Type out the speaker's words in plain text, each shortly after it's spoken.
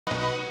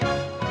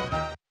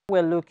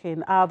We're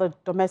looking at the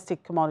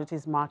domestic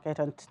commodities market,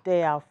 and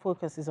today our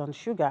focus is on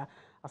sugar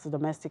as the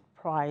domestic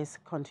price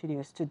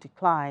continues to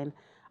decline.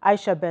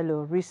 Aisha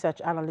Bello,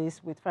 research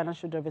analyst with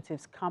financial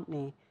derivatives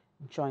company,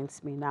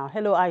 joins me now.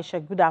 Hello,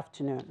 Aisha. Good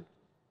afternoon.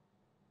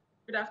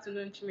 Good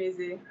afternoon,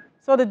 Chimeze.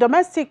 So the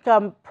domestic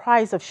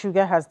price of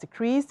sugar has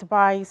decreased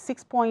by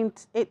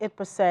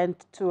 6.88%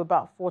 to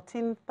about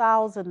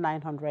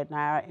 14,900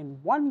 naira in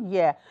 1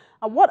 year.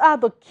 And what are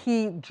the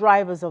key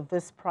drivers of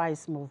this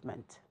price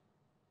movement?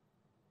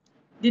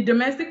 The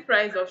domestic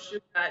price of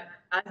sugar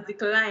has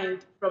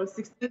declined from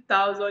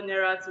 16,000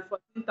 naira to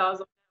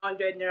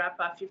 14,900 naira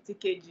per 50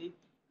 kg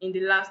in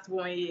the last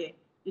 1 year.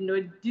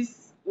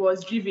 This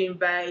was driven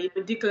by a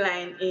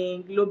decline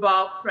in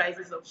global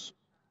prices of sugar.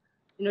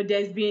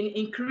 There's been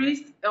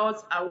increased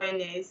health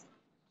awareness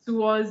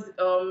towards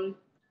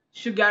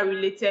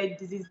sugar-related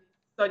diseases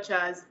such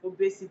as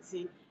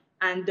obesity,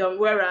 and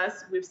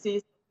whereas we've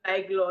seen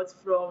supply glut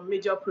from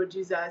major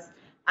producers.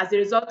 As a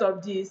result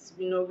of this,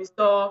 we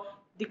saw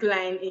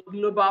decline in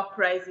global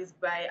prices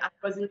by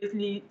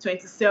approximately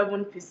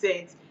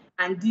 27%,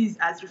 and this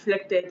has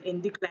reflected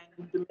in decline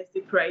in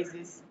domestic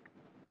prices.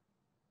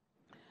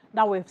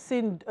 Now, we've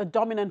seen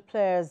dominant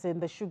players in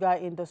the sugar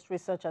industry,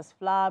 such as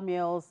flour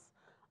mills,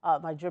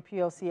 Nigeria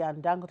PLC,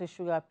 and Dangote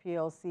Sugar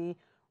PLC,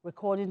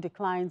 recording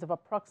declines of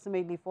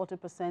approximately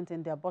 40%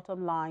 in their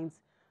bottom lines.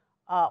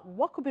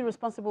 What could be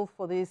responsible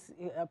for this?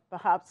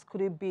 Perhaps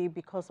could it be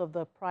because of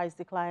the price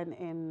decline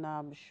in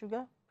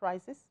sugar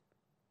prices?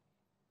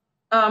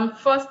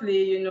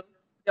 Firstly,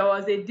 there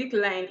was a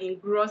decline in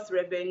gross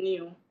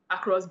revenue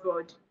across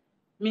board,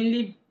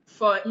 mainly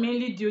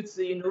due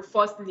to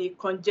firstly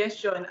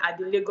congestion at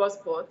the Lagos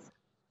port.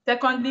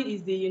 Secondly,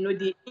 is the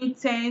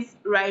intense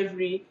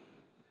rivalry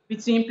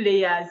between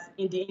players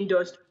in the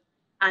industry,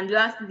 and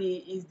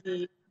lastly is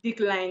the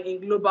decline in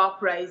global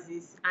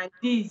prices, and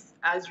this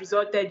has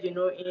resulted in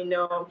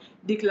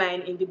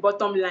decline in the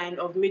bottom line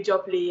of major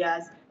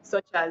players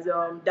such as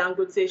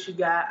Dangote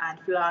Sugar and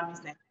Flour Mills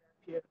Nigeria.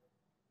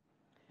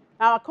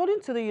 Now,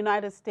 according to the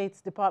United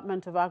States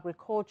Department of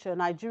Agriculture,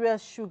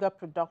 Nigeria's sugar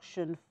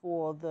production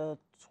for the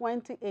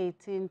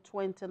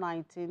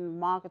 2018-2019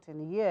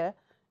 marketing year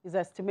is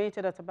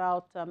estimated at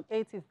about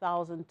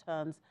 80,000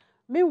 tons.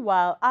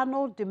 Meanwhile,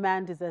 annual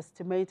demand is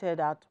estimated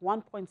at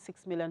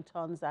 1.6 million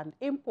tons and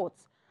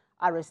imports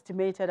are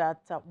estimated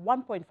at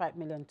 1.5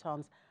 million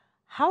tons.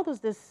 How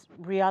does this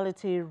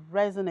reality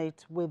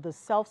resonate with the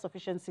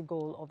self-sufficiency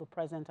goal of the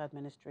present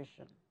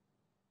administration?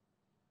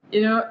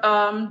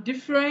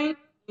 Different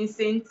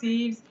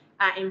incentives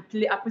are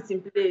put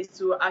in place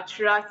to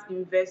attract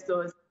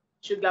investors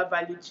sugar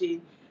value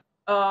chain.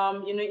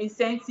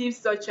 Incentives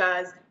such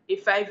as a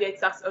 5-year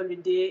tax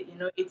holiday,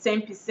 a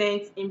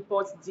 10%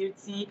 import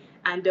duty,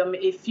 and a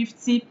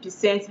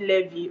 50%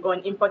 levy on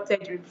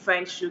imported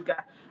refined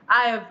sugar.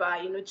 However,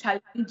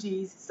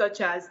 challenges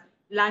such as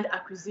land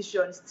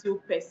acquisition still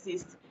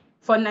persist.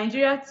 For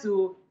Nigeria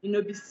to,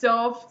 be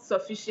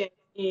self-sufficient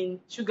in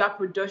sugar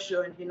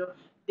production,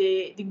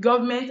 the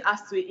government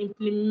has to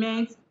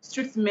implement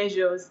strict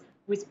measures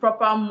with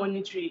proper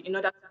monitoring in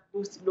order to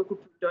boost local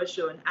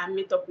production and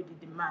meet up with the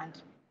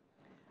demand.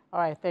 All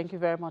right, thank you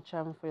very much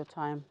for your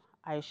time,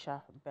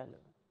 Aisha Bello.